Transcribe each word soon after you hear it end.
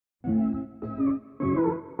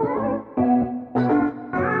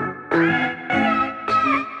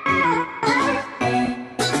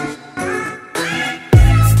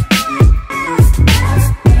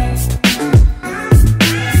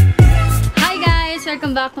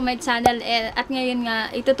Welcome back to my channel, at ngayon nga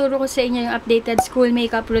ituturo ko sa inyo yung updated school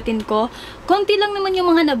makeup routine ko. Konti lang naman yung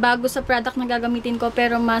mga nabago sa product na gagamitin ko,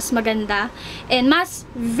 pero mas maganda and mas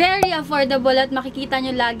very affordable at makikita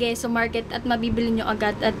nyo lagi sa market at mabibili nyo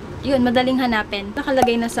agad at yun, madaling hanapin.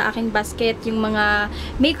 Nakalagay na sa aking basket yung mga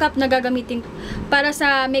makeup na gagamitin para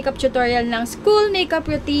sa makeup tutorial ng school makeup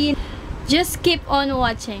routine. Just keep on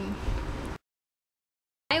watching.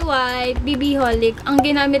 White BB Holic. Ang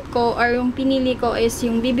ginamit ko or yung pinili ko is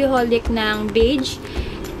yung BB Holic ng beige.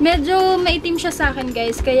 Medyo maitim siya sa akin,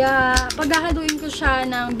 guys. Kaya paghahaluin ko siya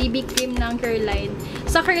ng BB cream ng Curline.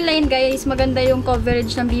 Sa Curline, guys, maganda yung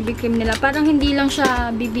coverage ng BB cream nila. Parang hindi lang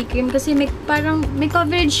siya BB cream kasi parang may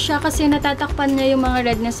coverage siya kasi natatakpan niya yung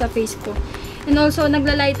mga redness sa face ko. And also,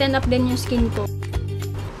 nagla-lighten up din yung skin ko.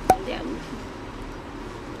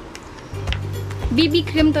 BB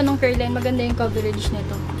cream to ng Curline. Maganda yung coverage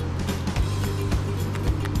nito.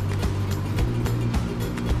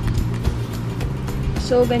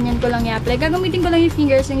 So, ganyan ko lang i-apply. Gagamitin ko lang yung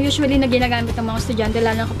fingers yung usually na ginagamit ng mga estudyante,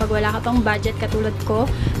 lalo na kapag wala ka pang budget katulad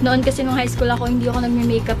ko. Noon kasi nung high school ako, hindi ako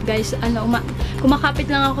nagme-makeup, guys.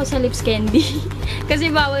 Kumakapit lang ako sa lips candy.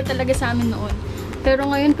 Kasi bawal talaga sa amin noon.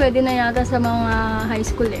 Pero ngayon, pwede na yata sa mga high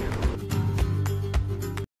school eh.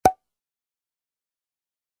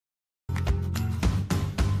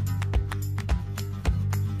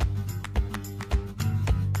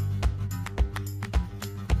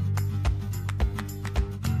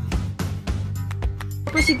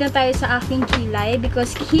 Proceed na tayo sa aking kilay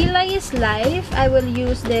because kilay is life. I will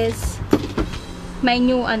use this my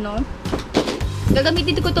new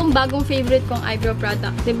gagamitin ko tong bagong favorite kong eyebrow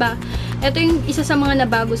product, diba? Ito yung isa sa mga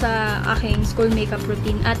nabago sa aking school makeup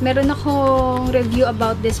routine at meron akong review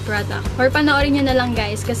about this product, or panoorin nyo na lang,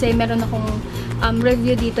 guys, kasi meron akong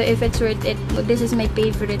review dito if it's worth it. This is my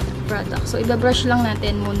favorite product. So ibabrush lang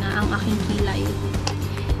natin muna ang aking kilay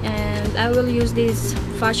and I will use this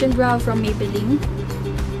Fashion Brow from Maybelline.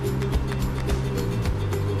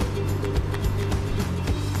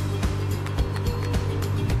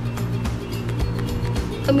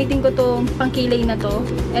 Gamitin ko to pangkilay na to.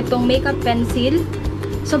 Etong makeup pencil.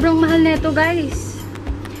 Sobrang mahal na ito, guys.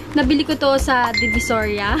 Nabili ko to sa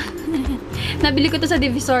Divisoria. Nabili ko to sa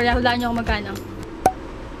Divisoria. Hulaan nyo kung magkano.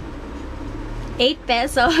 8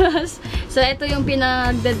 pesos. So, ito yung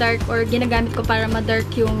pinag-dark or ginagamit ko para ma-dark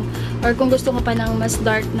yung, or kung gusto ko pa ng mas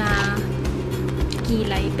dark na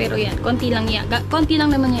kilay. Pero yan, konti lang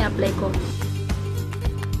naman yung apply ko.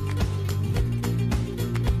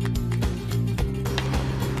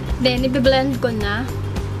 Then, i-blend ko na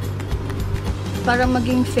para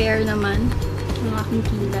maging fair naman yung aking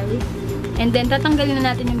kilay. And then, tatanggalin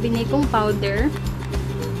na natin yung binay kong powder.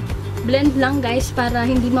 Blend lang, guys, para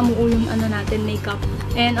hindi mamuo yung natin makeup.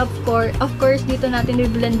 And of course, dito natin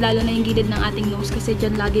i-blend lalo na yung gilid ng ating nose kasi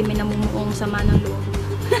dyan lagi may namumuong sama ng loob.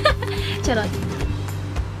 Charot.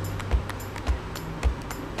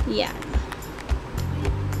 Yeah.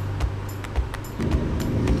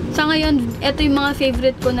 Sa ngayon, ito yung mga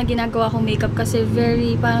favorite ko na ginagawa kong makeup kasi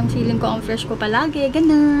very, parang feeling ko ang fresh ko palagi,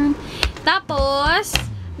 ganun. Tapos,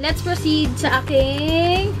 let's proceed sa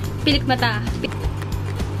aking pilik mata.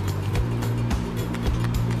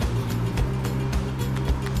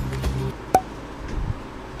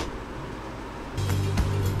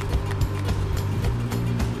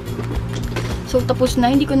 So, tapos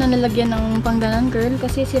na. Hindi ko na nalagyan ng pangganon curl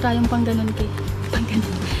kasi sira yung pangganon ko.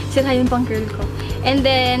 Sira yung pang curl ko. And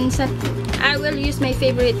then, I will use my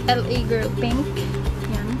favorite LA Girl Pink.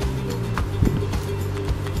 Yan.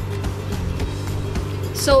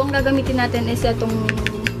 So, ang gagamitin natin is itong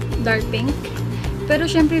dark pink. Pero,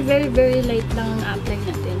 syempre, very, very light lang ang apply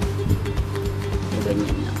natin. So,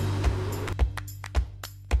 ganyan lang.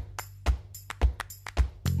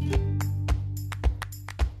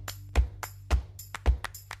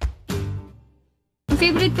 Ang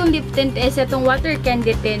favorite kong lip tint is itong Water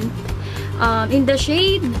Candy Tint. In the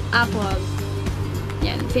shade Apple.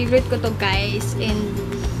 Yan. Favorite ko to, guys. And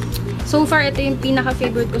so far, ito yung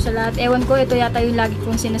pinaka-favorite ko sa lahat. Ewan ko, ito yata yung lagi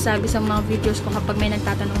kong sinasabi sa mga videos ko kapag may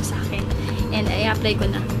nagtatanong sa akin. And i-apply ko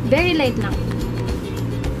na. Very light lang.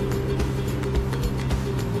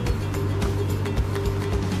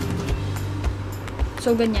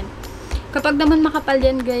 So, ganyan. Kapag naman makapal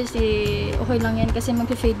yan, guys, okay lang yan kasi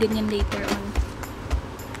mag-fade din yan later on.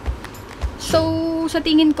 So, sa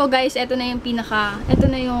tingin ko, guys, ito na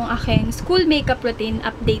yung aking school makeup routine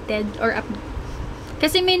updated or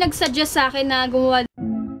Kasi may nagsuggest sa akin na gumawa